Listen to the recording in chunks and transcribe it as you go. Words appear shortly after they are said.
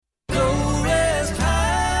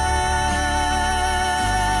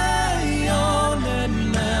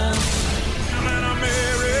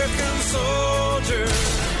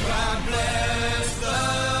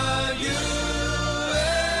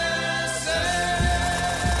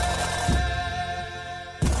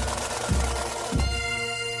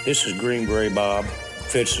This is Green Beret Bob.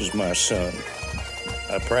 Fitz is my son.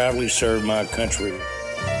 I proudly serve my country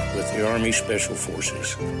with the Army Special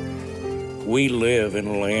Forces. We live in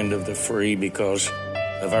a land of the free because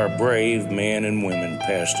of our brave men and women,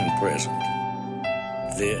 past and present.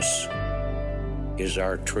 This is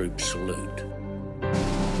our troop salute.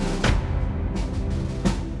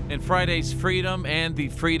 And Friday's freedom and the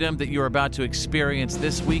freedom that you're about to experience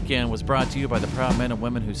this weekend was brought to you by the proud men and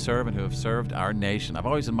women who serve and who have served our nation. I've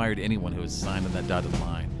always admired anyone who has signed on that dotted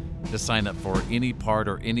line to sign up for any part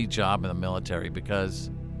or any job in the military, because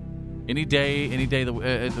any day,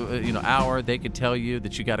 hour, they could tell you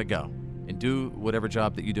that you got to go and do whatever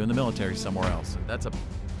job that you do in the military somewhere else. That's a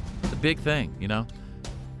big thing, you know.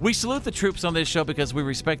 We salute the troops on this show because we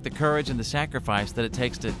respect the courage and the sacrifice that it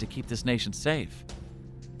takes to keep this nation safe.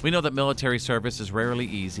 We know that military service is rarely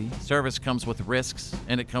easy. Service comes with risks,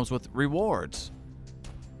 and it comes with rewards.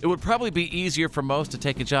 It would probably be easier for most to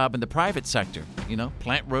take a job in the private sector,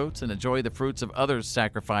 plant roots and enjoy the fruits of others'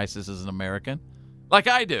 sacrifices as an American, like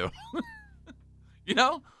I do.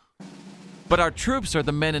 But our troops are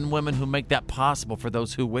the men and women who make that possible for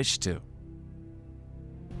those who wish to.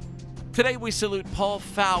 Today we salute Paul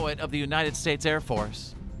Fawett of the United States Air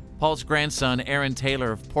Force. Paul's grandson, Aaron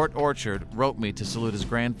Taylor of Port Orchard, wrote me to salute his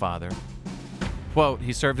grandfather. Quote,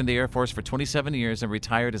 he served in the Air Force for 27 years and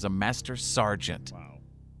retired as a master sergeant. Wow.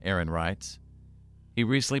 Aaron writes, he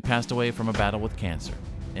recently passed away from a battle with cancer,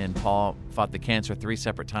 and Paul fought the cancer 3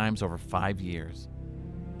 separate times over 5 years,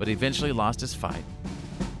 but eventually lost his fight.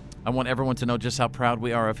 I want everyone to know just how proud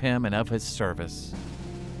we are of him and of his service.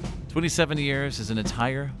 27 years is an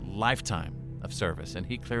entire lifetime of service, and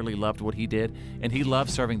he clearly loved what he did, and he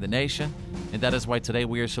loved serving the nation, and that is why today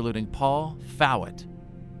we are saluting Paul Fawett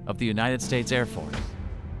of the United States Air Force.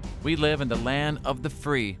 We live in the land of the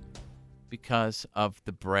free because of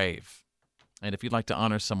the brave. And if you'd like to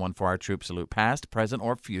honor someone for our troop salute, past, present,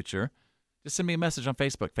 or future, just send me a message on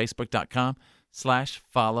Facebook,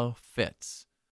 facebook.com/followfitz.